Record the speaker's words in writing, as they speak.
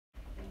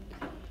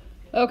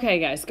Okay,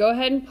 guys, go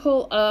ahead and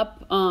pull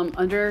up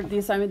under the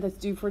assignment that's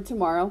due for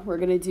tomorrow. We're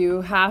going to do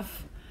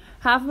half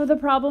of the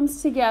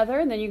problems together,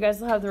 and then you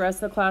guys will have the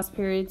rest of the class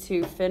period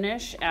to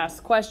finish,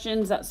 ask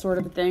questions, that sort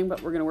of a thing,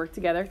 but we're going to work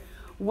together.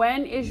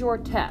 When is your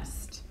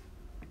test?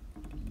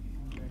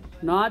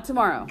 Not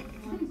tomorrow.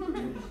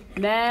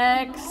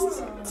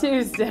 Next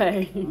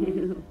Tuesday.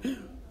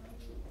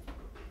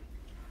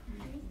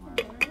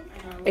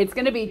 It's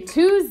going to be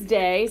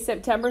Tuesday,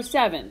 September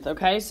 7th,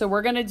 okay? So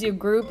we're going to do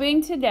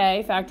grouping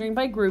today, factoring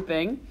by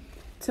grouping.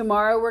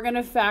 Tomorrow we're going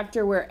to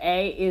factor where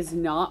A is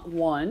not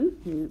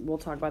 1. We'll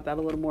talk about that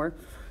a little more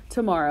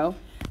tomorrow.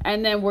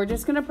 And then we're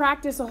just going to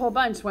practice a whole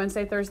bunch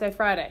Wednesday, Thursday,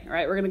 Friday, all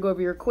right? We're going to go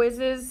over your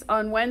quizzes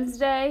on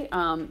Wednesday.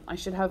 I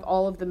should have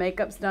all of the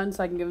makeups done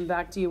so I can give them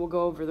back to you. We'll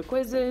go over the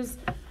quizzes,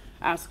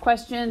 ask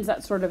questions,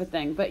 that sort of a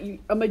thing. But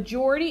a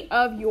majority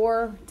of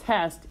your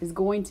test is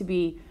going to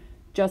be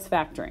just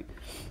factoring.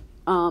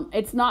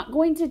 It's not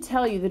going to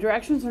tell you, the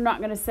directions are not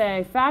going to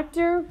say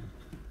factor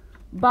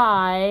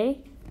by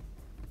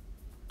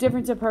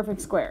difference of perfect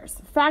squares,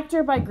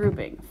 factor by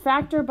grouping,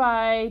 factor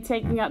by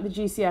taking out the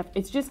GCF.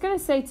 It's just going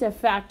to say to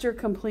factor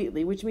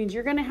completely, which means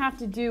you're going to have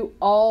to do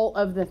all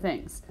of the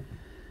things.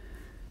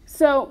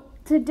 So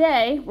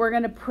today we're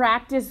going to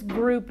practice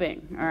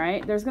grouping, all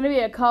right? There's going to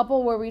be a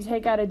couple where we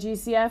take out a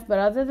GCF, but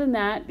other than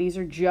that, these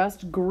are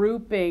just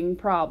grouping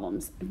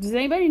problems. Does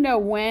anybody know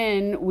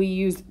when we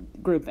use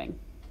grouping?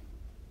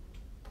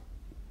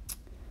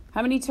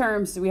 How many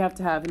terms do we have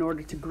to have in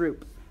order to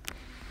group?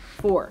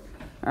 4.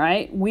 All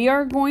right. We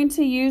are going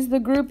to use the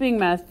grouping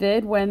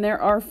method when there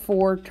are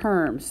 4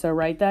 terms. So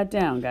write that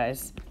down,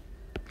 guys.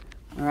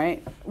 All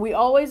right. We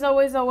always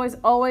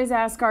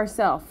ask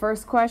ourselves,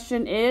 first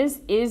question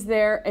is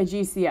there a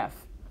GCF?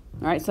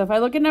 All right. So if I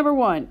look at number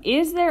 1,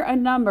 is there a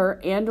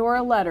number and or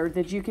a letter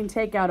that you can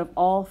take out of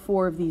all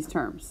 4 of these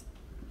terms?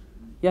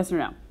 Yes or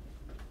no?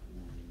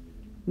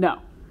 No.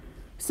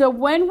 So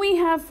when we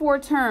have 4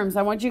 terms,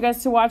 I want you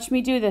guys to watch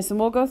me do this, and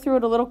we'll go through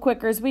it a little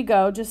quicker as we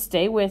go. Just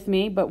stay with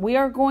me. But we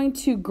are going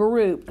to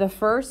group the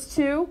first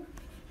 2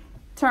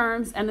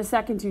 terms and the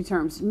second 2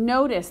 terms.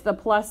 Notice the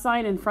plus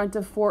sign in front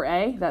of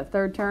 4A, that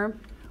third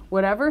term.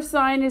 Whatever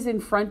sign is in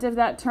front of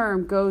that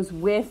term goes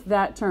with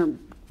that term.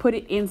 Put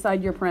it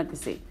inside your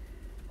parenthesis.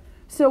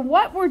 So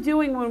what we're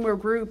doing when we're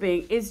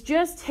grouping is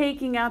just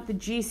taking out the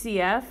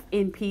GCF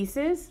in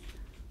pieces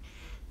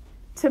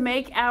to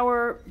make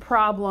our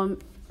problem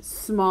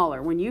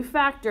smaller. When you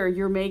factor,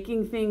 you're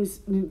making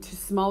things into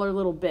smaller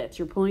little bits.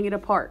 You're pulling it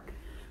apart.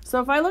 So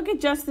if I look at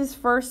just this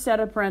first set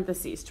of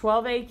parentheses,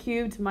 12a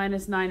cubed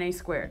minus 9a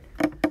squared.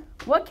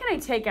 What can I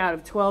take out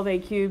of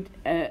 12a cubed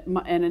and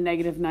a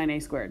negative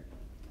 9a squared?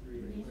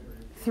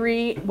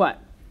 3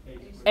 what?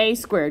 A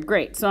squared.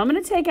 Great. So I'm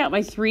going to take out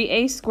my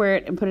 3a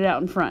squared and put it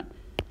out in front.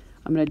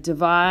 I'm going to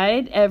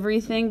divide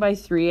everything by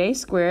 3a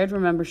squared.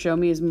 Remember, show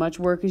me as much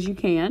work as you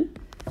can.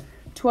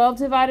 12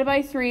 divided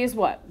by 3 is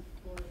what?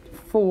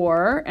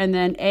 4, and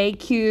then a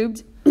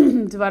cubed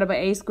divided by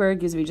a squared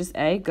gives me just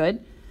a,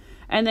 good.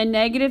 And then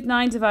negative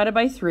 9 divided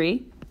by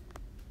 3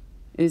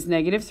 is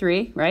negative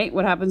 3, right?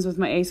 What happens with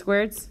my a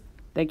squareds?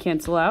 They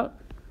cancel out.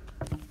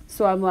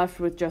 So I'm left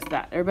with just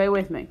that. Everybody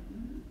with me?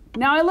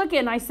 Now I look at it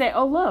and I say,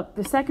 oh look,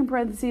 the second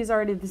parenthesis is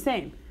already the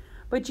same.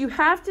 But you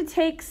have to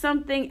take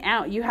something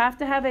out. You have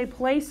to have a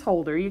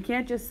placeholder. You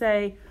can't just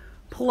say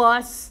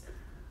plus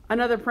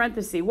another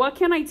parenthesis. What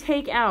can I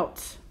take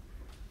out?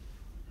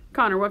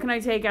 Connor, what can I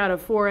take out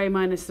of 4a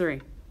minus 3?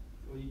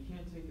 Well, you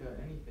can't take out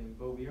anything,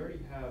 but we already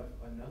have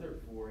another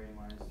 4a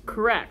minus 3.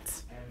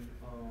 Correct. And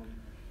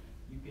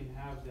you can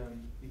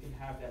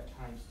have that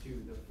times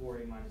 2, the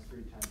 4a minus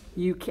 3 times 2.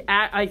 You can,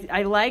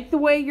 I like the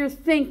way you're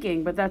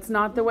thinking, but that's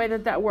not the way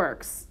that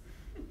works.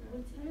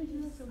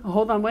 Okay.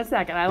 Hold on one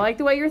second. I like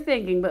the way you're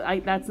thinking,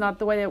 but that's not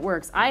the way that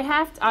works.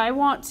 I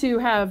want to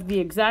have the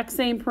exact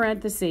same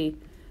parenthesis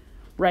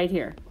right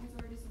here.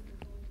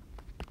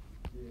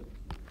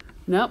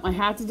 Nope, I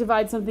have to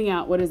divide something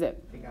out. What is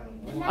it?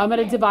 I'm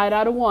going to divide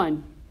out a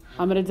 1.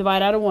 I'm going to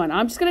divide out a 1.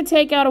 I'm just going to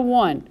take out a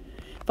 1.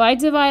 If I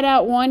divide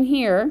out 1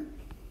 here,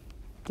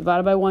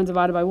 divided by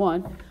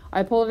 1,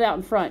 I pull it out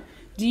in front.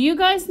 Do you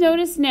guys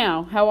notice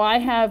now how I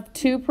have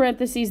 2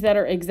 parentheses that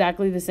are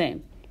exactly the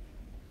same?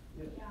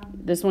 Yeah.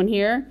 This one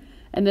here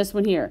and this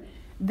one here.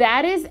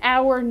 That is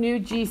our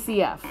new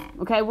GCF.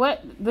 Okay,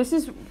 this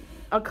is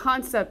a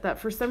concept that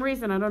for some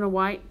reason, I don't know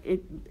why,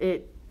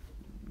 it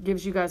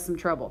gives you guys some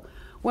trouble.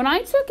 When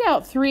I took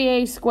out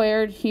 3a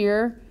squared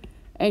here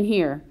and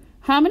here,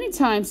 how many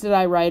times did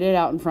I write it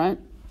out in front?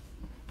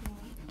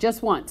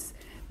 Just once.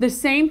 The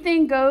same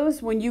thing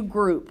goes when you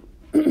group,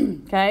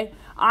 okay?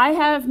 I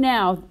have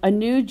now a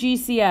new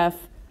GCF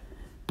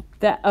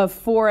of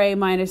 4a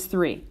minus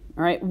 3,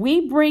 all right?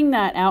 We bring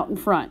that out in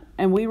front,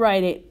 and we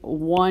write it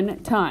 1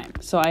 time.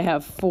 So I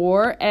have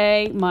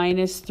 4a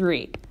minus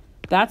 3.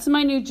 That's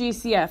my new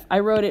GCF. I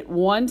wrote it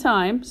 1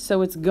 time,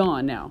 so it's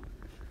gone now.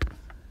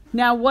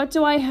 Now, what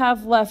do I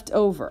have left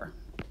over?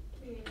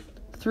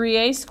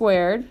 3a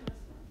squared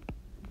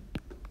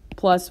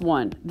plus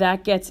 1.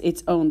 That gets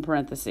its own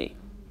parenthesis.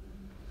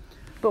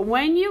 But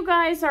when you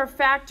guys are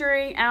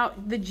factoring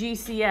out the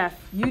GCF,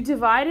 you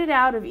divide it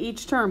out of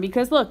each term.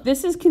 Because look,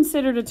 this is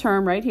considered a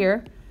term right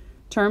here.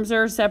 Terms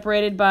are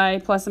separated by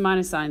plus and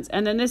minus signs.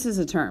 And then this is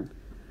a term.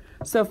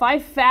 So if I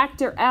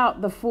factor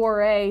out the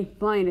 4a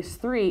minus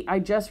 3, I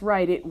just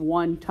write it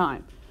one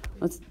time.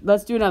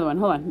 Let's do another one.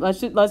 Hold on.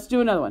 Let's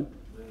do another one.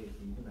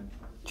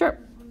 Sure.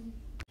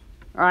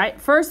 All right.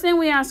 First thing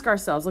we ask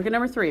ourselves, look at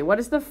number 3. What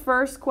is the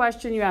first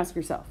question you ask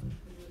yourself?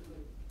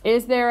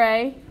 Is there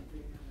a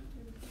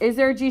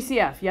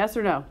GCF? Yes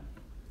or no?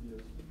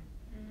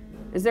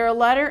 Is there a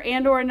letter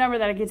and or a number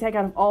that I can take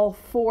out of all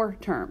 4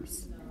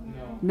 terms?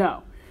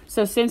 No.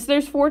 So since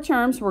there's 4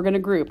 terms, we're going to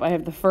group. I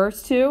have the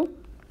first 2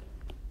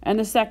 and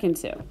the second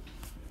 2.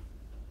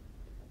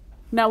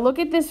 Now look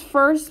at this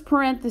first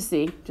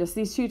parenthesis, just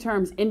these 2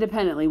 terms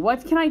independently.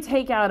 What can I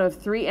take out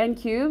of 3n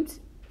cubed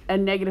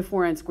and negative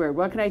 4n squared?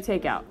 What can I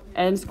take out?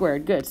 N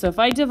squared. Good. So if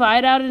I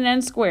divide out an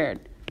n squared,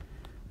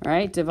 all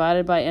right,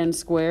 divided by n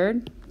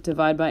squared,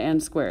 divide by n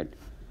squared,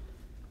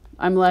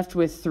 I'm left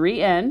with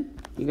 3n,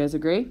 you guys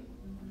agree?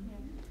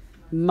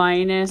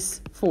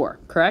 Minus 4,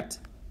 correct?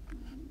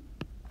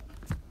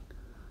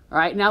 All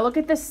right, now look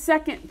at the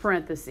second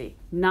parenthesis,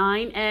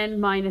 9n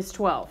minus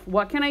 12.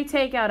 What can I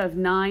take out of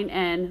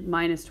 9n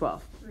minus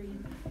 12? 3.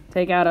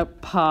 Take out a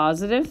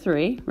positive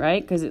 3,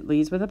 right, because it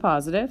leads with a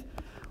positive.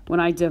 When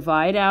I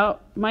divide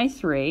out my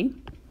 3,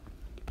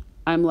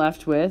 I'm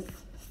left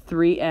with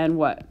 3n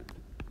what?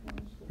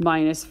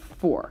 Minus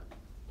 4.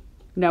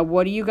 Now,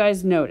 what do you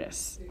guys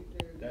notice?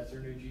 That's our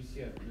new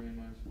GCF.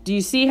 Do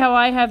you see how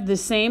I have the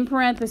same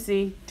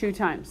parenthesis 2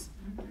 times?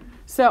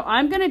 So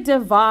I'm going to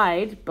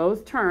divide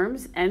both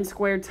terms, n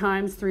squared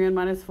times 3n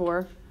minus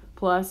 4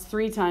 plus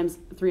 3 times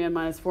 3n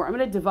minus 4. I'm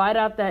going to divide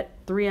out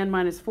that 3n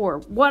minus 4.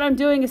 What I'm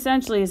doing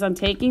essentially is I'm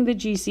taking the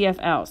GCF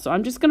out. So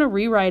I'm just going to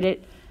rewrite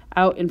it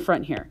out in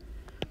front here.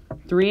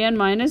 3n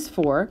minus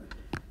 4.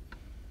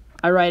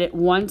 I write it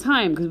one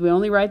time because we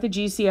only write the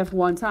GCF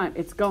one time.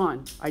 It's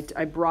gone.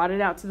 I brought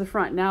it out to the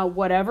front. Now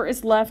whatever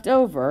is left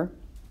over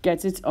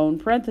gets its own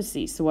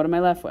parentheses. So what am I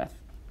left with?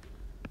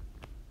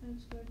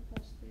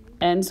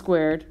 N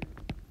squared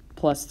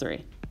plus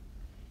 3.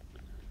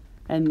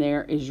 And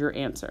there is your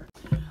answer.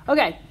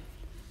 Okay,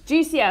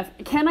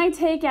 GCF. Can I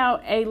take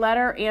out a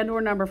letter and or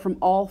number from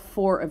all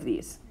 4 of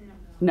these?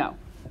 No.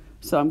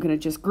 So I'm going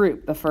to just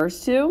group the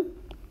first 2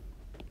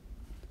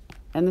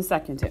 and the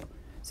second 2.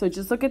 So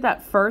just look at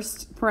that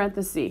first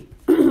parenthesis.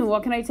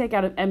 What can I take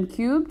out of m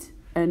cubed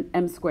and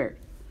m squared?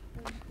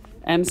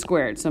 M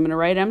squared. So I'm going to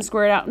write m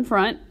squared out in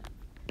front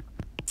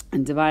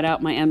and divide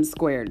out my m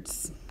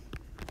squareds.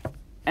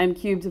 M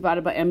cubed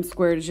divided by m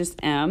squared is just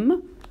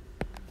m.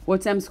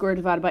 What's m squared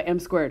divided by m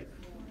squared?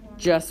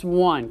 Just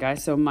 1,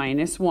 guys, so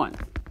minus 1.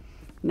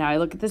 Now I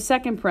look at the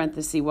second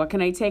parenthesis. What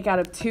can I take out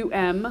of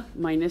 2m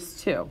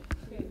minus 2?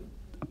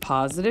 A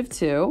positive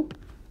 2.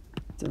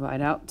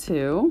 Divide out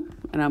 2,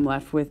 and I'm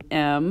left with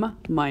m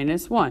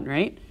minus 1,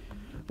 right?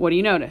 What do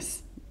you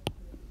notice?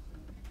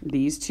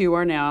 These 2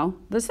 are now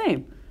the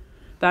same.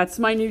 That's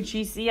my new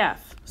GCF.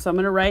 So I'm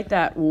going to write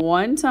that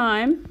one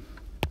time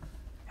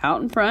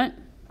out in front.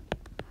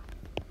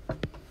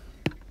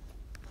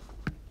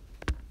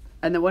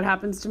 And then what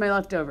happens to my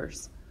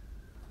leftovers?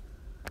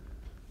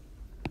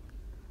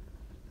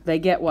 They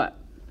get what?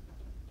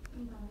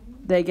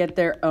 They get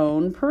their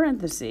own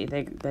parenthesis.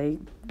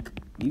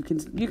 You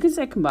can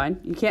say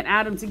combine. You can't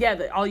add them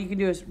together. All you can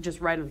do is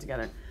just write them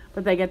together.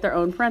 But they get their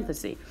own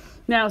parenthesis.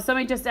 Now,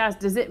 somebody just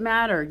asked, does it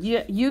matter?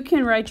 You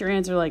can write your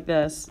answer like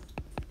this.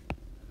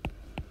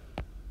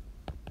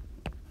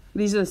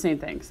 These are the same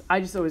things. I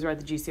just always write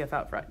the GCF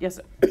out front. Yes,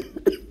 sir.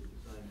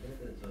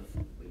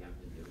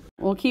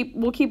 We'll keep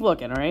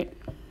looking, all right?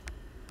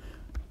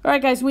 All right,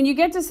 guys, when you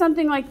get to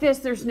something like this,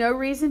 there's no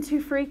reason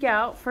to freak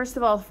out. First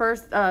of all,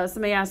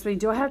 somebody asked me,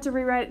 do I have to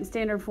rewrite it in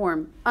standard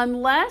form?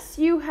 Unless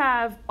you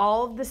have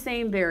all of the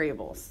same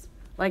variables.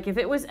 Like if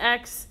it was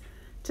x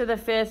to the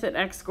 5th and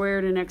x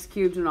squared and x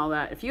cubed and all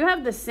that. If you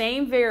have the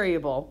same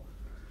variable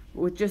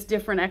with just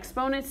different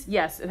exponents,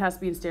 yes, it has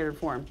to be in standard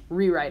form.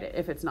 Rewrite it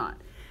if it's not.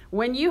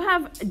 When you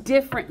have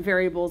different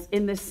variables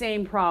in the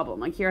same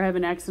problem, like here I have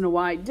an x and a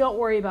y, don't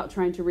worry about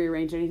trying to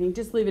rearrange anything.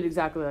 Just leave it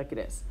exactly like it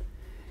is.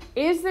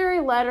 Is there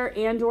a letter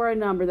and or a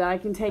number that I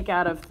can take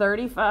out of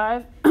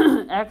 35,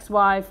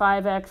 xy, 5x,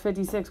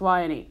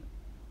 56y, and 8?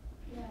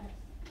 Yes.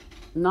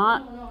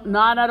 Not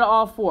out of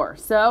all 4.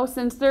 So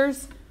since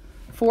there's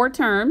 4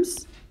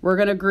 terms, we're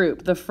going to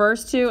group the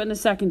first 2 and the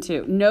second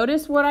 2.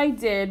 Notice what I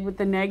did with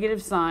the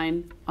negative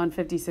sign on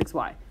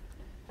 56y.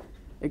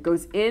 It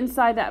goes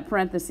inside that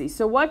parenthesis.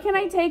 So what can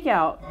I take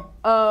out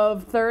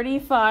of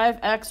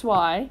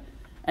 35xy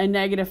and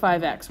negative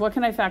 5x? What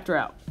can I factor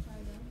out?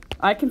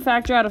 I can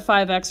factor out a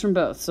 5x from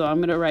both. So I'm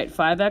going to write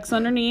 5x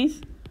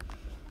underneath.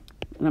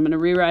 And I'm going to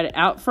rewrite it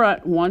out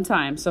front one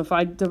time. So if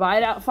I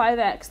divide out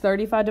 5x,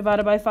 35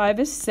 divided by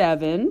 5 is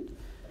 7.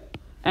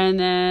 And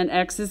then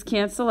x's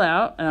cancel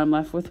out. And I'm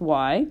left with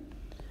y.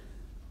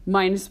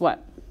 Minus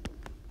what?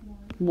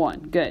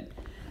 1. Good.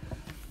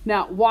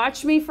 Now,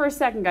 watch me for a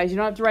second, guys. You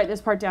don't have to write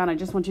this part down. I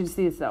just want you to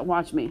see this, though.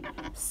 Watch me.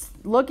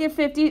 look at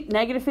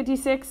negative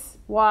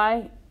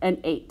 56y and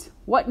 8.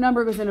 What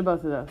number goes into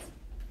both of those?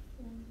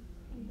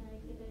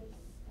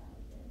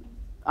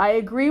 I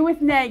agree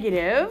with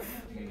negative.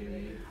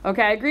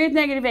 Okay, I agree with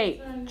negative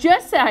 8.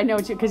 Just say, I know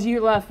what you, because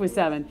you left with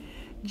 7.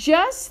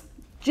 Just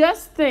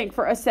think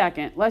for a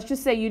second. Let's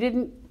just say you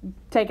didn't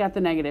take out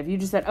the negative. You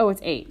just said, oh,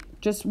 it's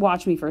 8. Just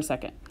watch me for a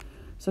second.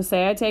 So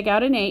say I take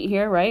out an 8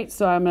 here, right?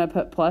 So I'm going to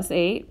put plus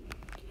 8.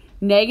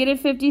 Negative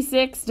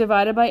 56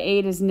 divided by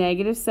 8 is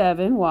negative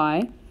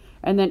 7y.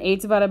 And then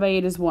 8 divided by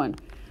 8 is 1.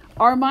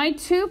 Are my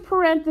two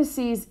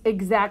parentheses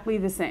exactly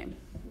the same?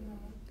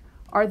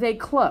 Are they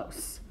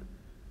close?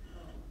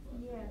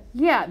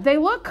 Yeah, they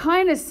look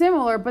kind of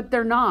similar, but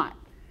they're not.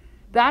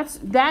 That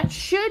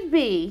should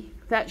make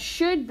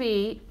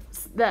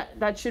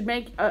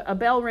a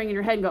bell ring in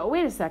your head and go, oh,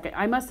 wait a second,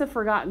 I must have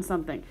forgotten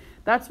something.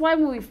 That's why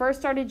when we first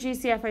started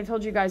GCF, I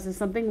told you guys if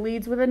something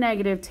leads with a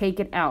negative,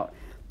 take it out.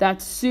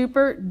 That's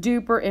super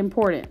duper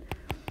important.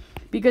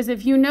 Because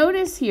if you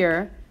notice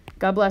here,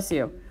 God bless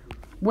you,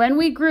 when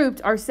we grouped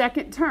our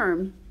second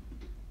term,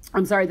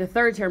 the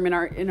third term in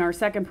our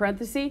second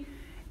parenthesis,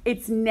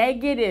 it's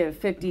negative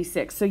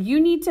 56. So you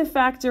need to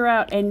factor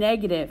out a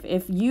negative.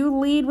 If you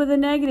lead with a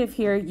negative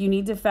here, you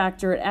need to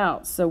factor it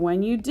out. So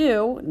when you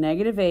do,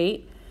 negative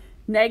 8,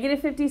 negative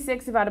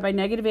 56 divided by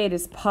negative 8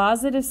 is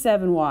positive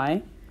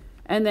 7y.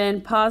 And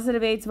then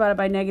positive 8 divided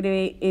by negative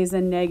 8 is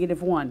a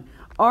negative 1.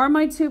 Are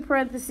my two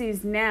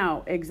parentheses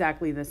now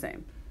exactly the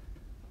same?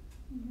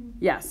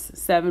 Yes,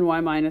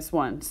 7y minus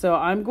 1. So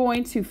I'm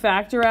going to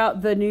factor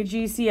out the new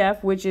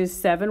GCF, which is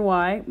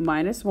 7y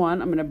minus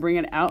 1. I'm going to bring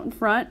it out in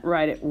front,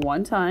 write it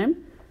one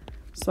time.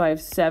 So I have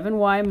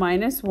 7y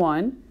minus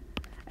 1.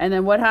 And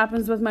then what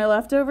happens with my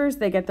leftovers?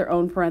 They get their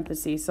own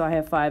parentheses. So I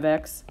have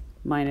 5x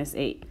minus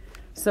 8.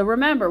 So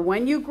remember,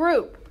 when you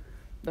group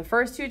the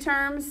first two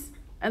terms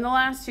and the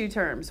last two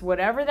terms,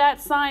 whatever that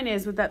sign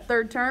is with that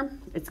third term,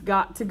 it's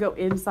got to go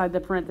inside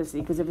the parenthesis.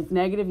 Because if it's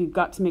negative, you've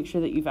got to make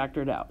sure that you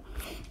factor it out.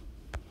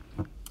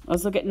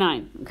 Let's look at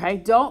 9, okay?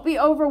 Don't be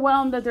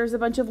overwhelmed that there's a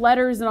bunch of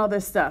letters and all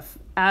this stuff.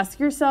 Ask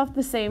yourself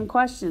the same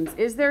questions.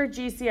 Is there a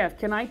GCF?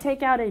 Can I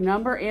take out a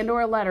number and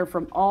or a letter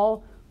from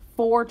all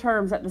 4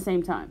 terms at the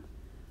same time?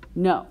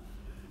 No.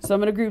 So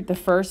I'm going to group the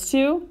first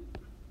 2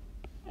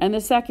 and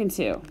the second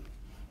 2.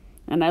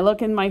 And I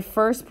look in my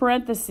first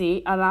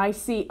parenthesis and I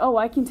see, oh,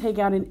 I can take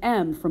out an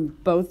m from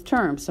both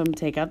terms. So I'm going to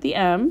take out the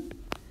m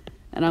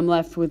and I'm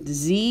left with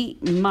z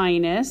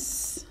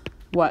minus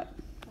what?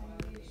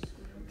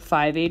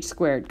 5h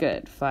squared.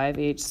 Good.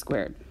 5h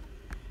squared.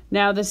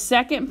 Now the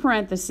second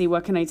parenthesis,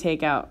 what can I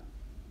take out?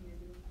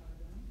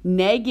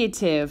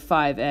 Negative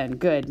 5n.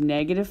 Good.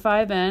 Negative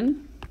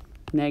 5n.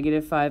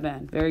 Negative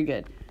 5n. Very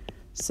good.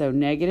 So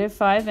negative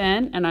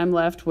 5n, and I'm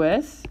left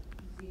with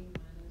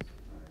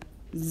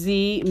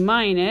z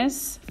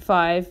minus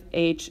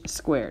 5h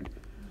squared.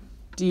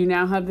 Do you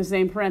now have the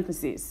same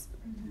parentheses?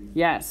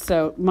 Yes.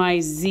 So my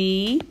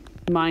z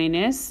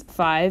minus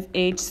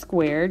 5h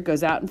squared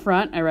goes out in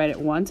front. I write it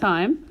one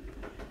time.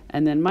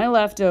 And then my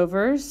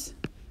leftovers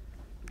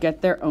get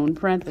their own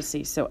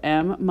parentheses. So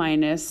m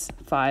minus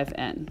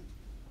 5n.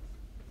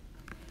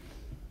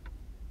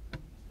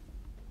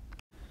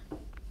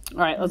 All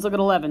right, let's look at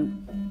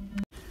 11.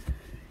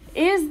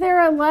 Is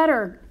there a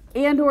letter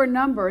and or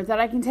number that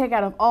I can take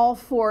out of all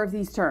 4 of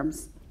these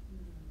terms?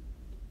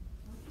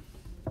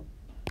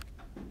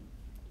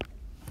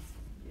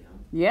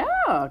 Yeah,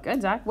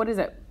 good, Zach. What is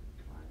it?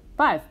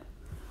 5.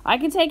 I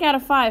can take out a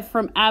 5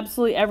 from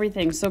absolutely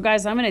everything. So,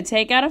 guys, I'm going to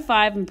take out a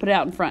 5 and put it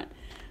out in front.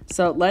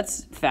 So,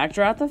 let's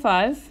factor out the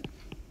 5.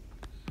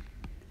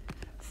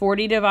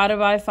 40 divided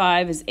by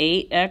 5 is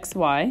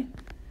 8xy.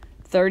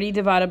 30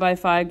 divided by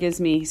 5 gives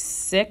me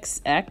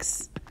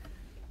 6x.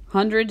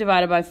 100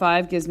 divided by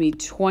 5 gives me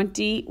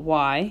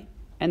 20y.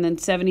 And then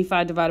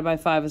 75 divided by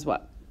 5 is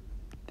what?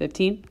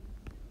 15?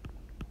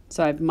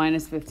 So, I have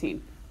minus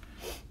 15.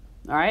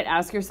 All right,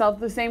 ask yourself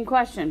the same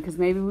question because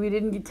maybe we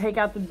didn't take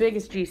out the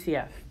biggest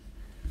GCF.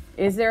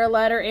 Is there a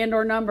letter and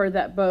or number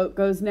that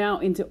goes now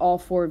into all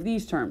 4 of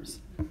these terms?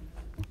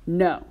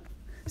 No.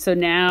 So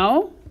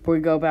now we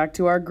go back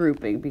to our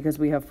grouping because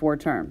we have 4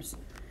 terms.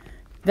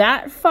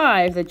 That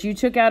 5 that you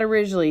took out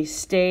originally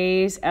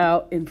stays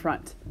out in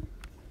front.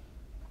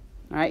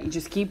 All right, you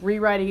just keep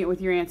rewriting it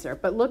with your answer.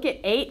 But look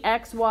at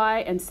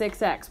 8xy and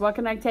 6x. What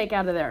can I take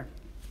out of there?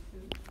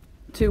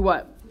 2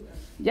 what?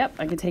 Yep,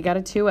 I can take out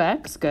a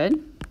 2x.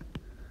 Good.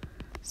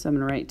 So I'm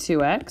going to write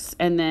 2x.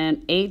 And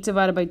then 8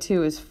 divided by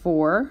 2 is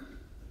 4.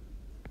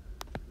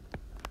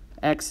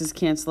 X's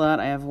cancel out.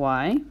 I have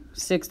y.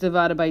 6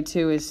 divided by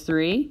 2 is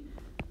 3.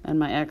 And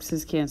my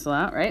x's cancel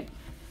out, right?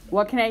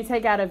 What can I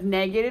take out of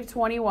negative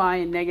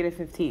 20y and negative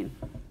 15?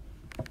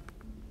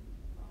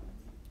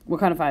 What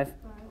kind of 5?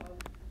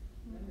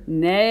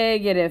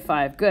 Negative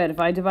 5. Good.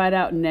 If I divide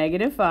out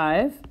negative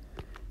 5...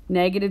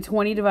 Negative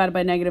 20 divided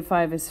by negative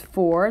 5 is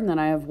 4, and then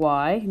I have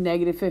y.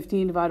 Negative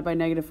 15 divided by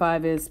negative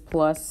 5 is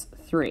plus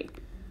 3.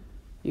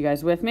 You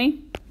guys with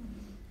me?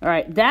 All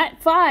right,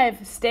 that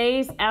 5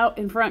 stays out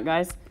in front,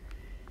 guys.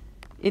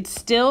 It's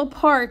still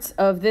parts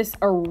of this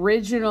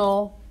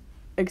original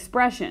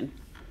expression.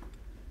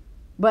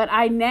 But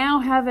I now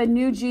have a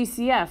new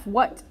GCF.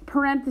 What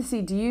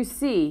parenthesis do you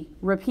see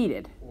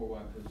repeated? 4y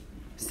plus 3.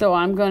 So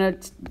I'm going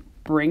to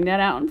bring that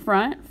out in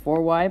front,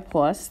 4y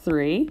plus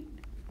 3.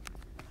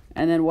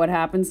 And then what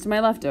happens to my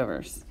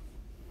leftovers?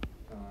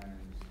 Times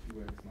 2x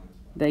minus 5.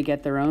 They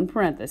get their own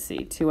parenthesis,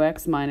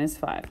 2x minus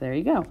 5. There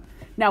you go.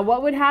 Now,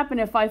 what would happen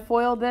if I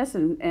FOILed this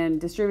and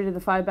distributed the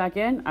 5 back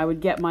in? I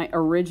would get my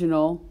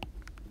original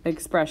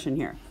expression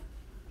here.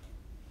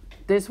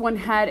 This one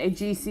had a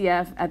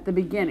GCF at the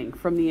beginning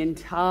from the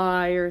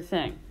entire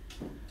thing.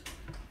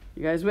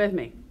 You guys with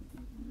me?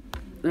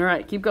 All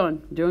right, keep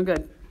going. Doing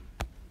good.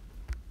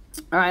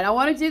 All right, I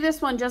want to do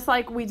this one just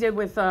like we did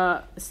with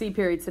C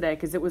period today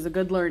because it was a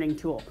good learning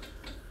tool.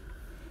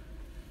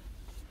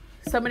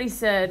 Somebody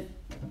said,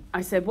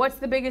 I said, what's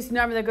the biggest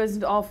number that goes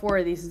into all 4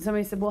 of these? And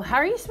somebody said, well, how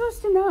are you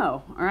supposed to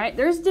know? All right,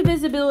 there's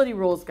divisibility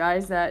rules,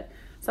 guys, that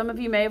some of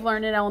you may have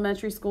learned in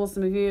elementary school.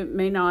 Some of you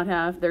may not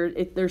have.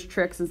 There's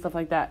tricks and stuff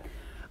like that.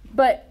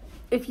 But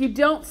if you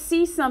don't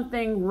see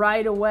something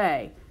right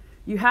away,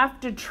 you have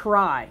to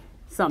try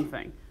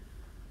something,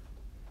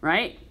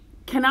 right?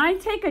 Can I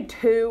take a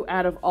 2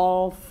 out of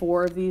all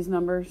 4 of these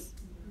numbers?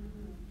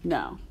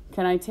 No.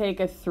 Can I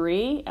take a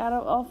 3 out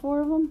of all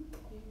 4 of them?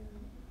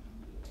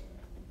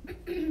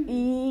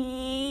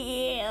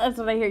 Yeah, that's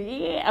what I hear.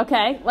 Yeah.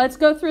 Okay, let's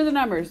go through the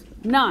numbers.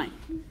 9.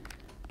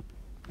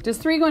 Does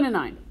 3 go into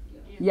 9?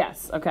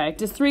 Yes. Okay.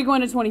 Does 3 go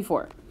into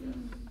 24?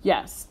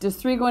 Yes. Does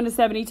 3 go into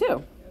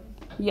 72?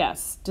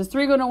 Yes. Does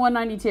 3 go into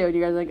 192? And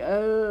you guys are like,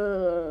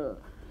 oh.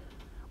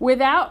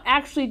 Without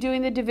actually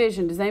doing the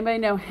division, does anybody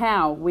know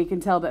how we can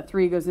tell that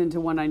 3 goes into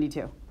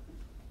 192?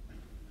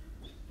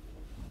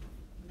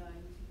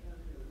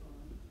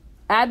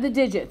 Add the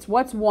digits.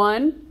 What's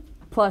 1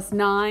 plus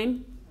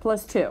 9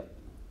 plus 2?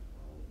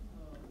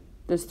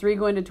 Does 3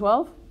 go into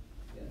 12?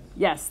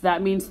 Yes,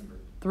 that means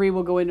 3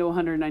 will go into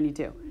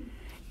 192.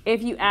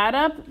 If you add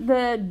up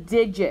the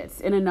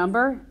digits in a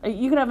number,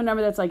 you could have a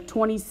number that's like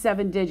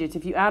 27 digits.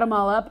 If you add them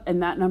all up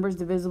and that number is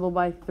divisible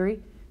by 3,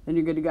 then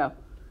you're good to go.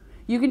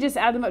 You can just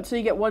add them up till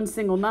you get one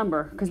single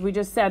number because we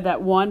just said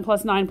that 1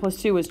 plus 9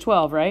 plus 2 is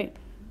 12, right?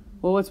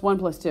 Well, what's 1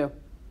 plus 2?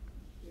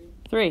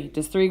 3.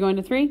 Does 3 go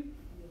into 3?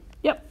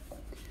 Yep.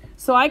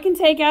 So I can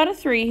take out a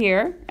 3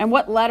 here. And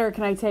what letter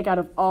can I take out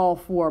of all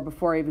 4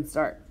 before I even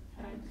start?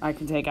 I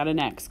can take out an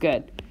X.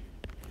 Good.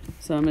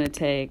 So I'm going to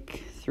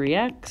take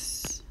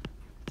 3X,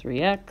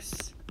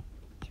 3X,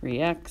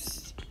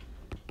 3X,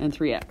 and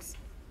 3X.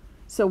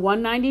 So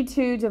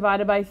 192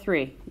 divided by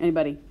 3.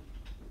 Anybody?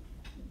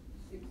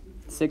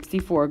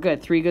 64.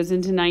 Good. 3 goes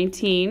into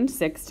 19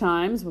 6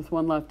 times with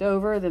 1 left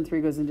over. Then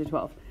 3 goes into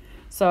 12.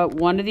 So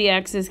one of the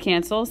X's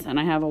cancels, and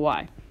I have a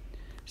Y.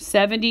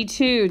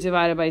 72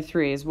 divided by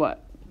 3 is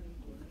what?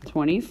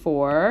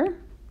 24.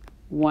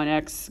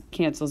 1X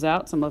cancels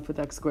out, so I'm left with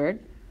X squared.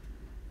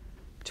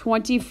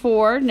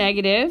 24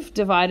 negative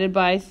divided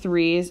by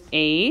 3 is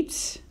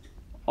 8.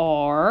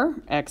 R,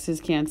 X's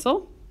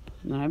cancel.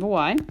 And I have a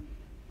Y.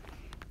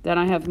 Then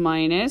I have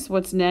minus.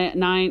 What's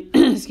 9?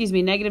 Excuse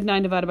me. Negative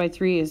 9 divided by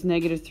 3 is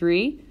negative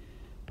 3.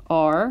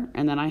 R.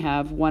 And then I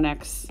have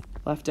 1X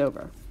left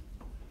over.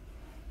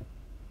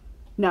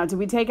 Now, did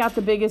we take out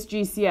the biggest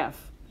GCF?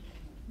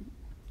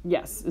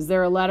 Yes. Is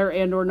there a letter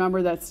and or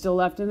number that's still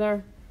left in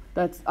there?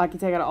 I can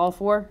take out all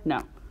 4?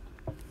 No.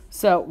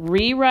 So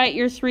rewrite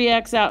your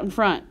 3X out in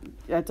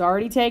front. That's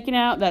already taken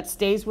out. That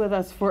stays with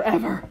us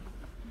forever.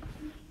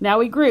 Now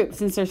we group.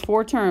 Since there's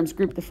 4 terms,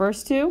 group the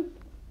first 2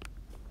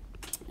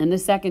 and the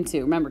second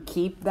 2. Remember,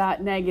 keep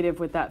that negative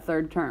with that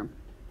third term.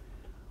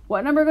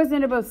 What number goes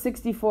into both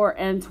 64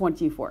 and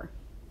 24?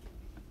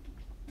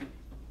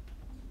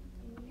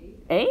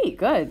 8.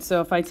 Good.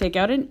 So if I take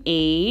out an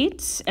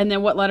 8, and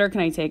then what letter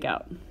can I take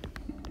out?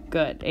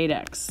 Good.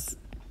 8X.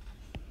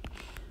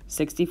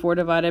 64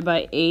 divided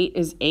by 8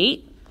 is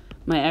 8.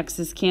 My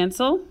X's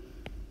cancel.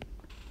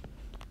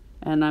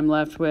 And I'm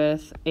left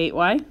with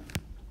 8Y.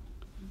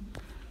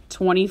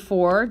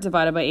 24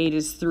 divided by 8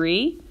 is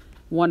 3.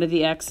 One of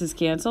the X's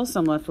cancel, so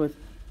I'm left with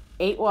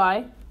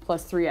 8Y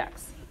plus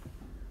 3X.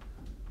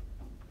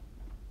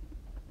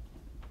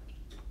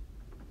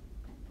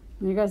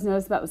 You guys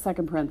notice about the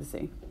second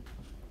parenthesis?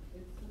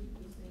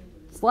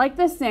 It's like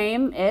the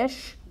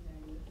same-ish,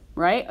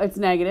 right? It's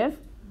negative.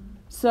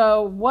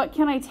 So what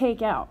can I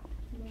take out?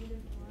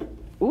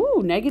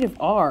 Ooh, negative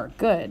R.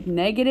 Good.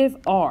 Negative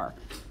R.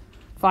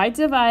 If I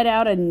divide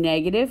out a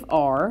negative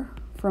R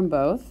from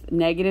both,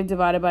 negative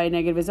divided by a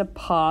negative is a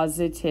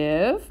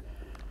positive.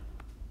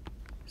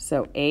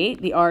 So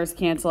 8. The R's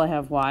cancel. I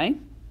have Y.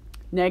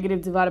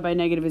 Negative divided by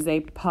negative is a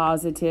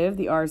positive.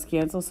 The R's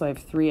cancel, so I have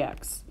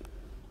 3X.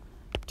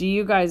 Do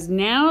you guys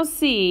now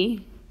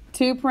see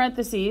 2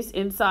 parentheses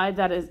inside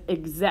that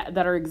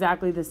are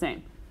exactly the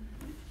same?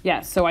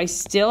 Yes, so I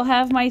still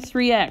have my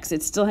 3X.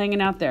 It's still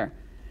hanging out there.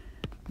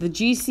 The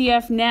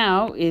GCF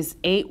now is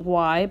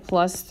 8Y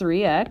plus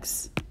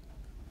 3X.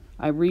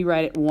 I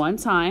rewrite it one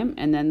time,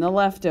 and then the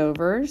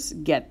leftovers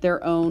get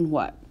their own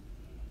what?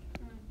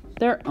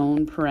 their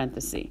own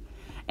parenthesis.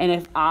 And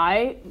if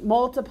I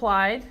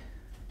multiplied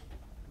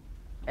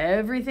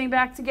everything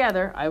back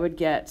together, I would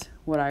get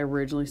what I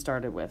originally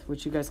started with,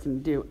 which you guys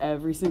can do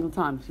every single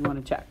time if you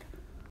want to check.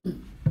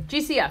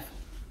 GCF.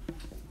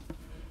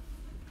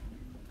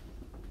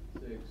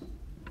 6.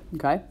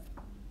 Okay.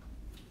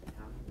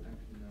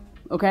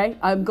 Okay.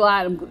 I'm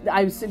glad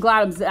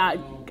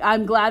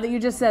that you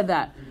just said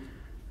that.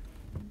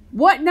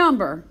 What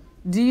number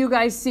do you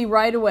guys see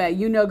right away?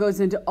 You know goes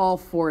into all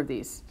 4 of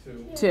these.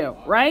 2,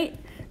 right?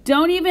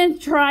 Don't even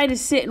try to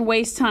sit and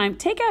waste time.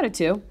 Take out a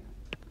 2.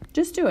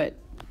 Just do it.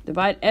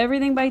 Divide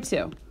everything by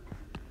 2.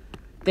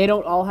 They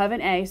don't all have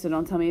an A, so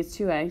don't tell me it's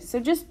 2A. So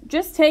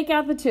just take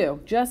out the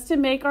 2, just to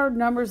make our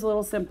numbers a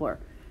little simpler.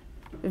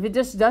 If it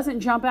just doesn't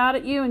jump out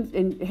at you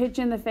and hit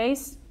you in the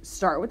face,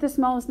 start with the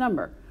smallest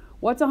number.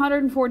 What's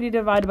 140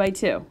 divided by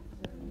 2?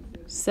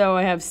 So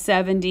I have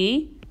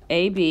 70,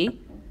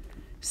 AB.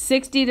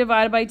 60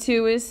 divided by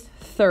 2 is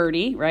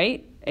 30,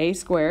 right? A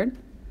squared.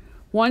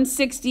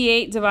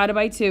 168 divided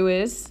by 2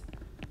 is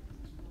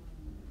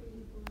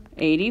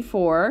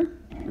 84.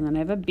 And then I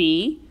have a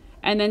B.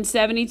 And then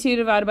 72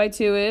 divided by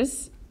 2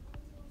 is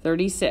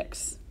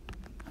 36.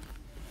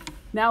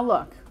 Now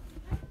look.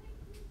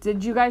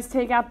 Did you guys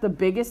take out the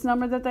biggest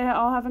number that they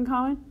all have in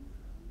common?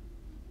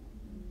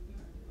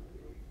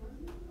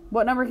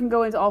 What number can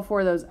go into all 4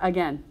 of those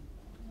again?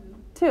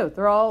 2.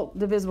 They're all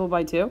divisible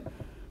by 2.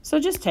 So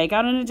just take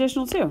out an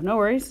additional 2. No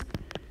worries.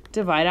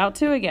 Divide out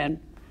 2 again.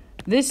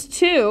 This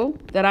 2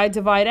 that I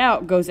divide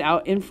out goes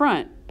out in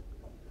front.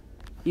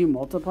 You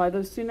multiply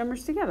those 2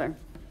 numbers together.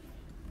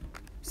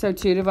 So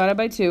 2 divided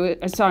by 2,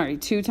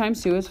 2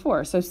 times 2 is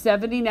 4. So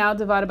 70 now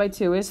divided by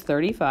 2 is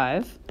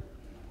 35.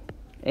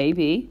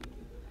 AB.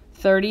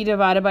 30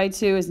 divided by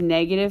 2 is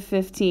negative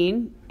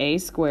 15. A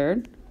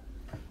squared.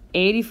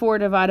 84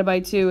 divided by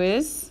 2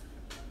 is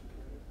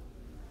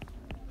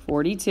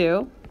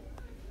 42.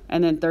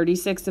 And then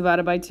 36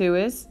 divided by 2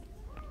 is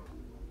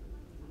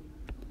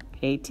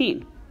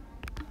 18.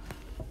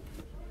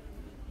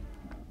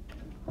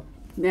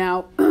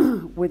 Now,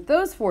 with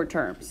those 4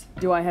 terms,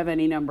 do I have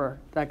any number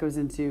that goes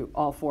into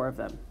all 4 of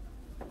them?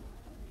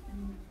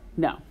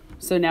 No.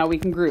 So now we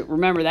can group.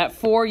 Remember, that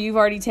 4 you've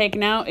already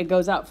taken out, it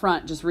goes out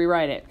front. Just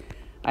rewrite it.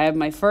 I have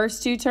my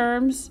first 2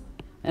 terms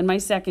and my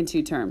second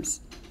 2 terms.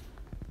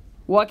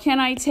 What can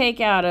I take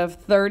out of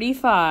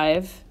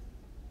 35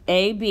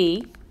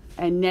 AB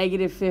and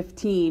negative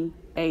 15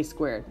 A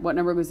squared? What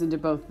number goes into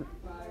both? 5.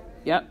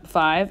 Yep,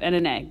 5 and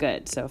an A.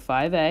 Good. So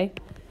 5A.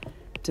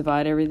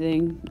 Divide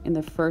everything in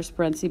the first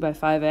parenthesis by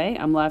 5A.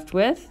 I'm left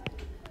with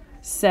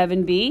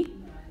 7B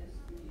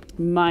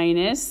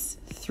minus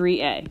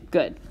 3A.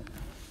 Good.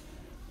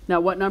 Now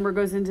what number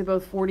goes into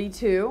both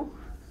 42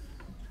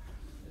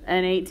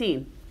 and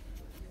 18?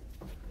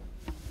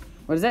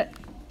 What is it?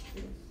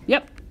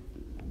 Yep.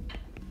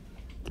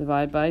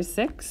 Divide by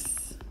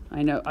 6.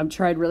 I know, I've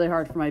tried really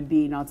hard for my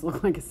B not to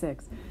look like a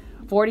 6.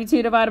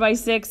 42 divided by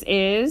 6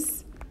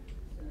 is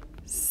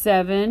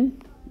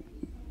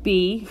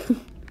 7B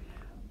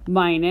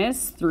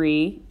minus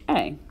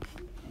 3A.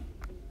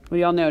 What do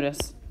y'all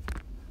notice?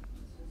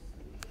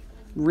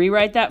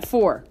 Rewrite that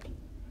 4.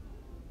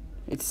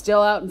 It's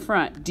still out in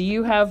front. Do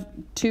you have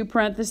 2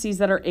 parentheses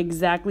that are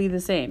exactly the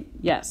same?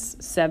 Yes,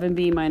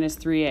 7B minus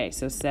 3A.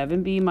 So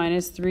 7B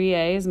minus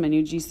 3A is my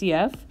new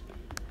GCF.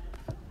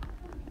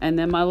 And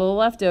then my little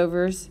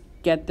leftovers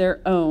get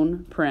their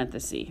own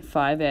parenthesis,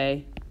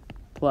 5A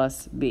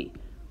plus B.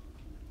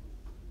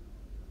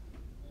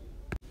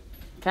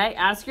 Okay,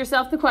 ask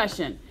yourself the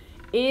question.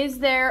 Is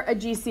there a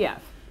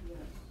GCF?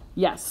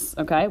 Yes.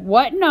 Okay.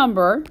 What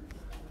number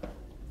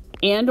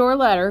and or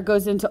letter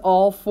goes into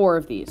all 4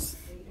 of these?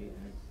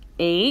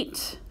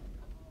 8.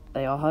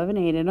 They all have an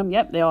 8 in them.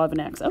 Yep, they all have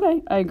an X.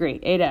 Okay, I agree.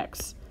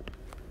 8X.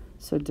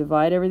 So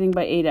divide everything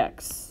by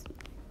 8X.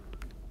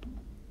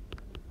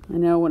 I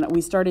know when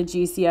we started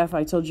GCF,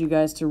 I told you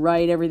guys to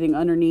write everything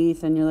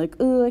underneath, and you're like,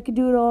 oh, I could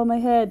do it all in my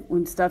head.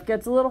 When stuff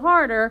gets a little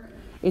harder,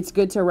 it's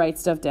good to write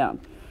stuff down.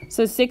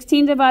 So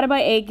 16 divided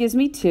by 8 gives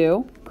me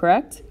 2,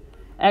 correct?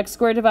 X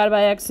squared divided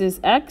by X is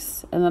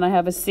X, and then I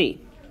have a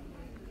C.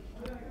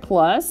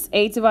 Plus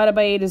 8 divided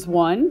by 8 is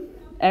 1.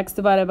 X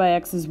divided by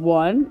X is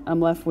 1. I'm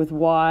left with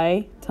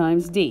Y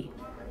times D.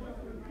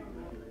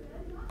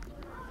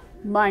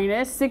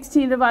 Minus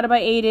 16 divided by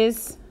 8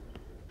 is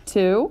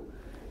 2.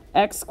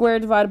 X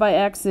squared divided by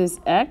X is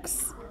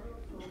X.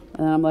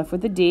 And I'm left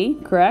with a D,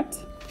 correct?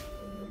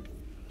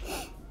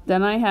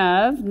 Then I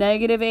have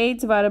negative 8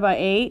 divided by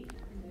 8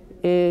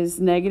 is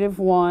negative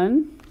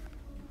 1.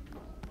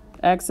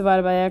 X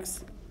divided by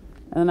X.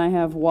 And then I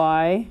have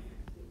Y,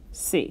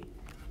 C.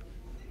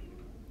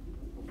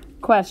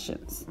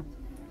 Questions?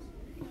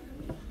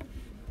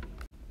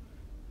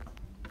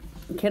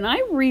 Can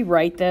I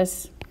rewrite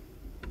this?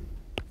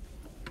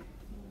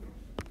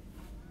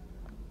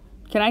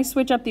 Can I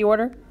switch up the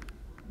order?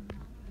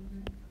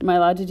 Am I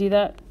allowed to do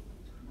that?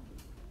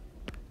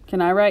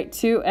 Can I write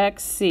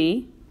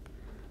 2xc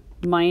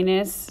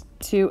minus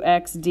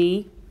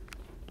 2xd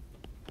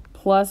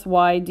plus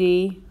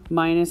yd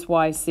minus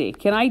yc.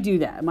 Can I do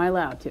that? Am I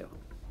allowed to?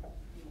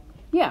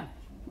 Yeah.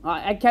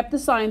 I kept the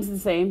signs the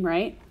same,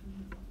 right?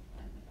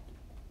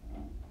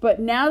 But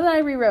now that I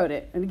rewrote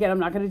it, and again, I'm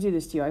not going to do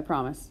this to you, I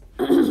promise.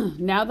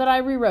 Now that I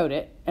rewrote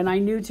it, and I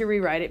knew to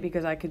rewrite it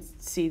because I could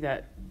see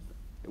that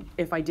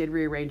if I did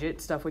rearrange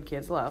it, stuff would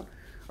cancel out,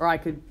 or I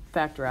could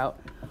factor out.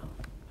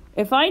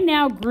 If I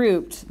now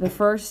grouped the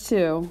first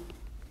two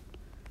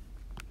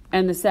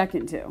and the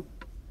second two,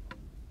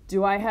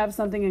 do I have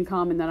something in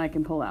common that I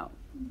can pull out?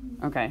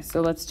 Okay, so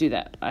let's do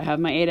that. I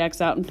have my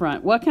 8x out in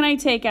front. What can I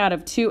take out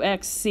of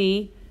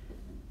 2xc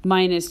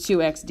minus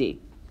 2xd?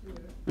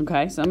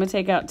 Okay, so I'm going to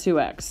take out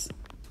 2x.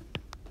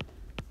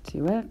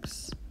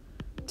 2x,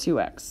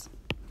 2x.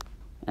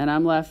 And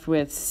I'm left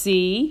with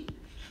c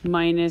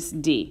minus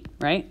d,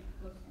 right?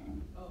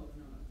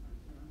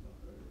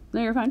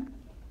 No, you're fine.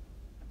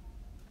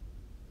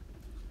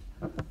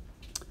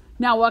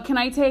 Now, what can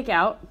I take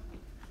out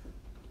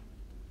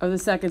of the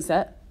second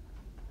set?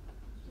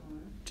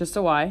 Just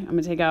a y. I'm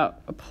going to take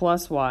out a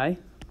plus y.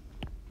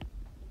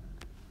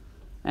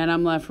 And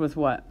I'm left with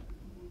what?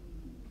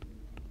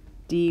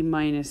 D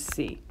minus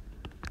c.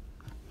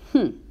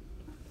 Did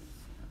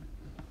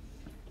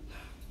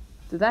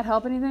that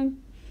help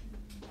anything?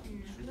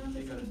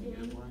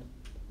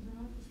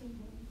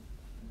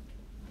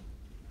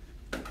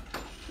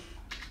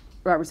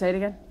 Robert, say it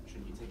again.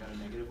 Shouldn't you take out a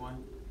negative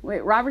one?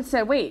 Wait, Robert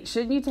said, wait,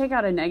 shouldn't you take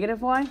out a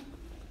negative y?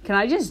 Can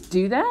I just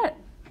do that?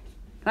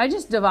 Can I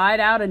just divide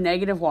out a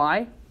negative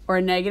y? Or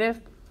a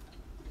negative?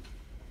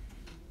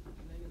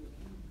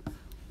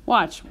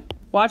 Watch.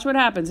 Watch what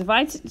happens. If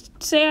I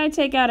say I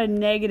take out a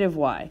negative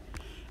y.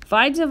 If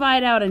I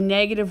divide out a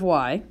negative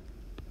y,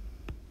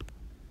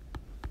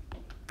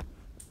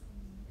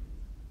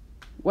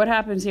 what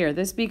happens here?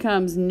 This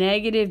becomes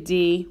negative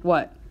d,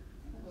 what?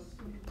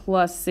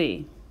 Plus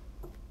c.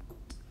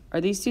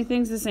 Are these two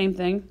things the same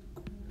thing?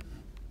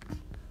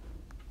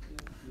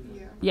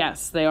 Yeah.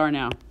 Yes, they are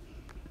now.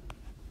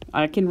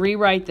 I can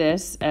rewrite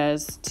this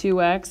as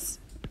 2x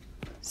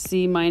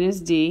c minus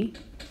d,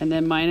 and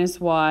then minus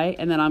y,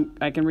 and then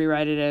I can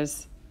rewrite it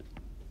as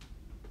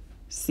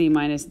c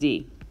minus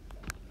d.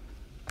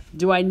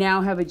 Do I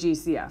now have a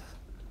GCF?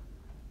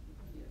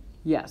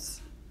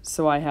 Yes.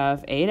 So I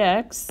have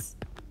 8x,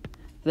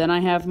 then I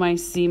have my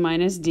c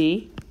minus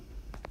d,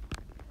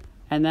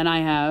 and then I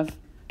have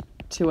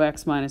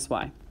 2x minus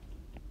y.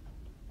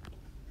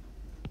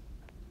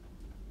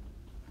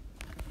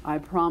 I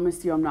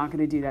promise you I'm not going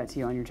to do that to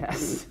you on your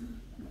test.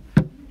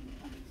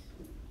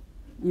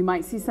 You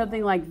might see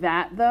something like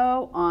that,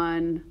 though,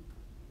 on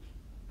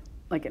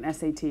like an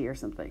SAT or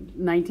something.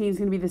 19 is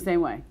going to be the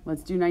same way.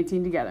 Let's do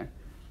 19 together.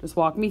 Just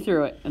walk me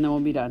through it, and then we'll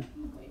be done.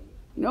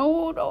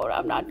 No,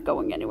 I'm not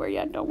going anywhere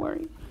yet. Don't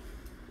worry.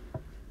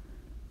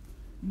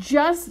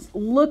 Just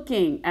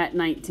looking at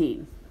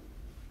 19.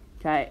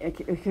 Okay,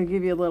 it could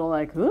give you a little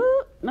like,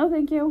 ooh, no,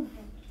 thank you.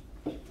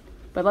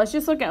 But let's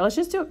just look at it. Let's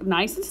just do it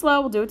nice and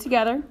slow. We'll do it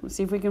together. Let's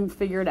see if we can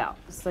figure it out.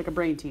 It's like a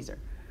brain teaser.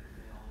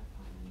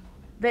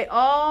 They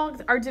all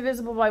are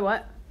divisible by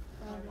what?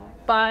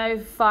 By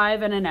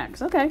 5 and an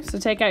x. Okay, so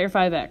take out your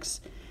 5x.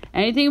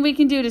 Anything we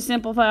can do to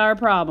simplify our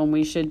problem,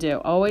 we should do.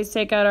 Always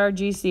take out our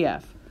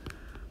GCF.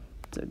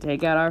 So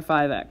take out our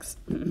 5x.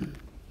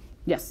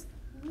 Yes.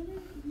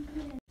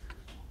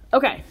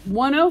 Okay,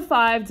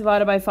 105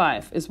 divided by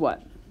 5 is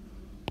what?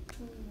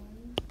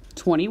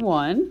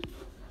 21.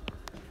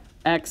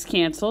 X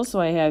cancels, so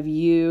I have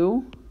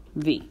u,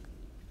 v.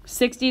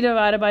 60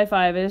 divided by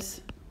 5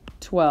 is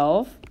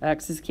 12.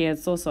 X is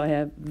canceled, so I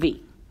have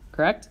v.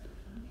 Correct?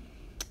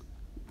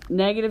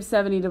 Negative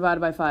 70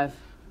 divided by 5.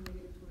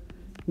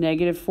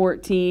 Negative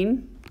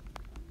 14,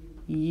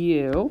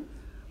 u.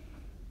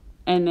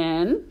 And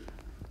then,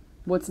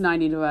 what's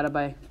 90 divided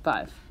by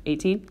 5?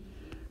 18.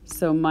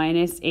 So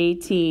minus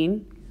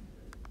 18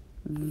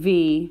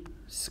 v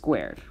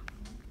squared.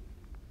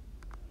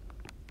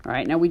 All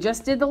right, now we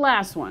just did the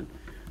last one.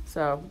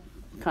 So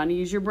kind of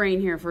use your brain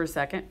here for a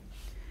second.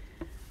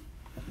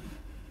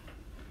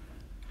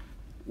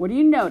 What do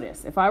you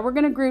notice? If I were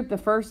going to group the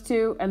first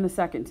two and the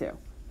second two,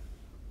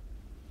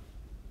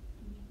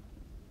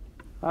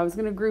 if I was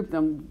going to group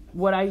them,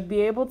 would I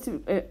be able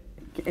to,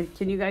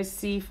 can you guys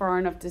see far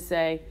enough to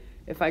say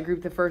if I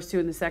group the first two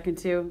and the second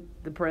two,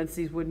 the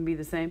parentheses wouldn't be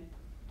the same?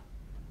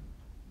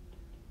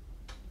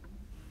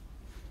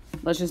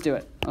 Let's just do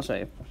it. I'll show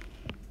you.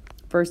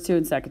 First two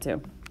and second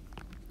two.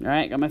 All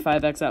right, got my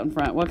 5x out in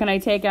front. What can I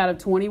take out of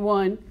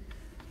 21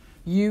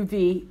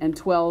 uv and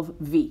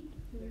 12v?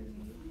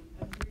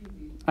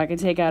 I can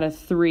take out a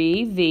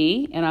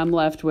 3v, and I'm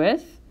left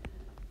with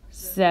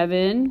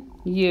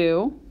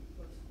 7u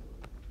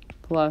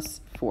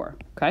plus 4,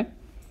 okay?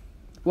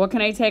 What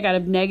can I take out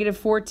of negative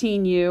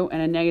 14u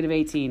and a negative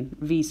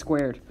 18v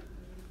squared?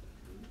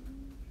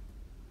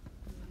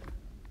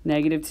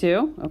 Negative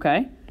 2,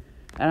 okay?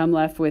 And I'm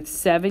left with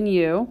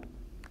 7u,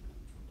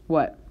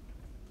 what?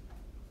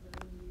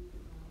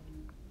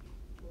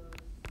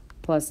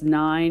 Plus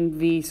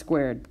 9v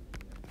squared.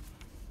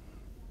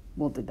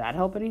 Well, did that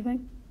help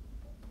anything?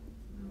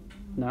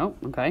 No?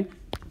 Okay.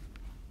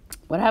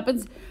 What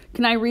happens?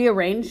 Can I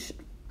rearrange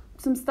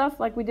some stuff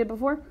like we did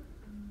before?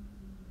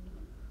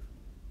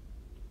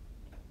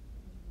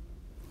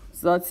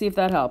 So let's see if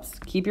that helps.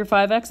 Keep your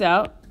 5x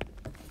out.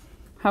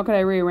 How could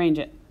I rearrange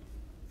it?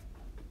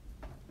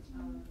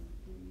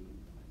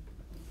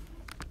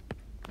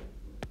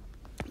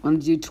 I'm going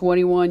to do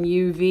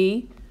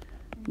 21uv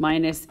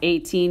minus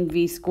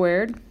 18v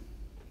squared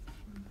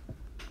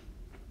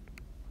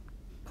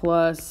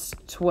plus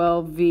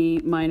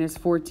 12v minus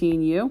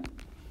 14u.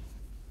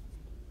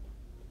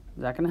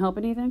 Is that going to help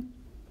anything?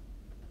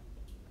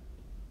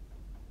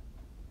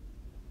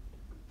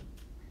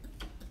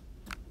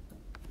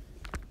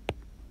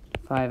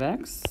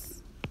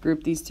 (5x).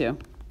 Group these two.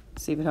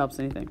 See if it helps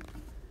anything.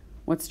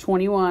 What's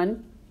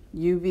 21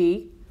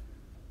 uv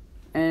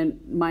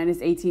and minus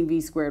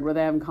 18v squared? What do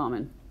they have in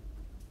common?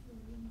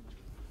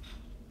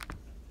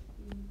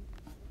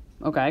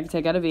 Okay, I can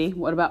take out a v.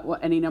 What about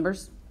any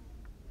numbers?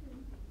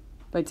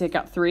 If I take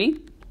out 3,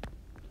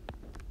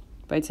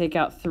 if I take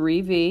out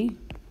 3v,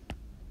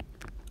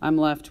 I'm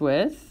left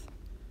with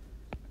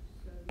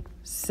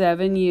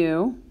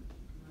 7u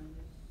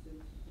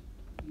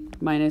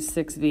minus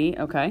 6v.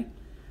 Okay.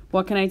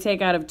 What can I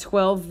take out of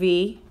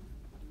 12v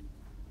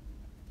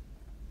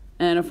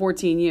and a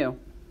 14u?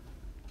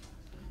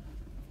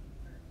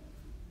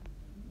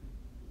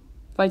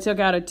 If I took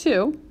out a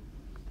 2,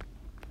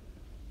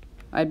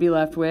 I'd be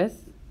left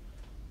with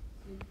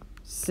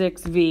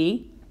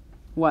 6v,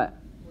 what?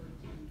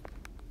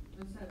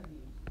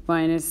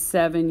 Minus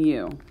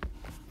 7u.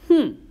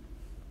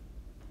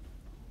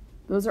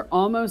 Those are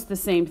almost the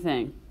same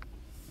thing.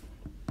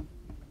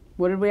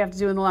 What did we have to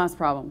do in the last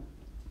problem?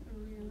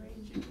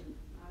 Rearrange it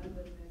out of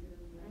a negative,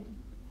 right?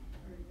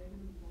 Or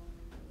negative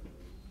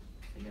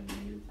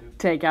 1.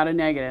 Take out a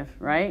negative,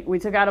 right? We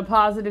took out a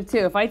positive 2.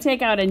 If I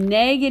take out a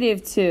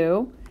negative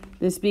 2,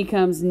 this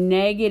becomes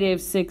negative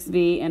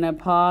 6v and a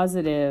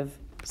positive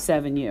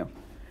 7u,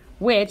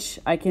 which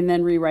I can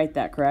then rewrite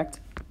that, correct?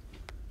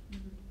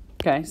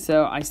 Okay,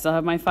 so I still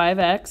have my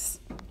 5x.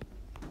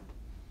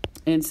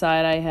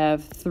 Inside I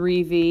have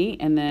 3v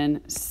and then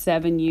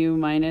 7u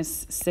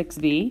minus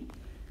 6v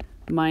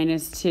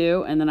minus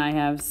 2, and then I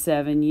have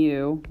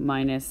 7u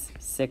minus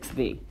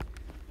 6v.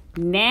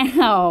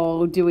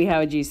 Now, do we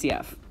have a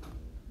GCF?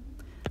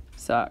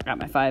 So I got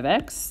my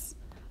 5x.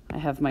 I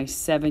have my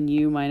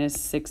 7u minus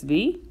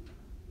 6v.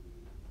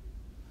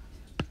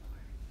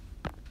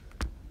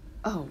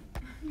 Oh. All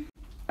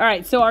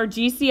right, so our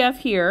GCF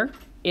here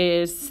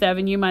is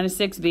 7u minus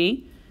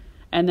 6v.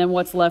 And then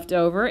what's left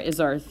over is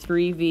our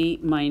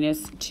 3v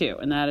minus 2.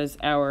 And that is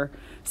our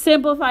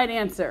simplified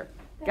answer.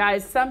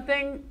 Guys,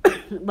 something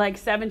like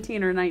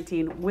 17 or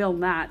 19 will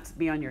not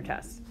be on your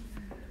test.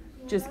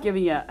 Just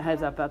giving you a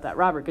heads up about that.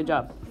 Robert, good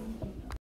job.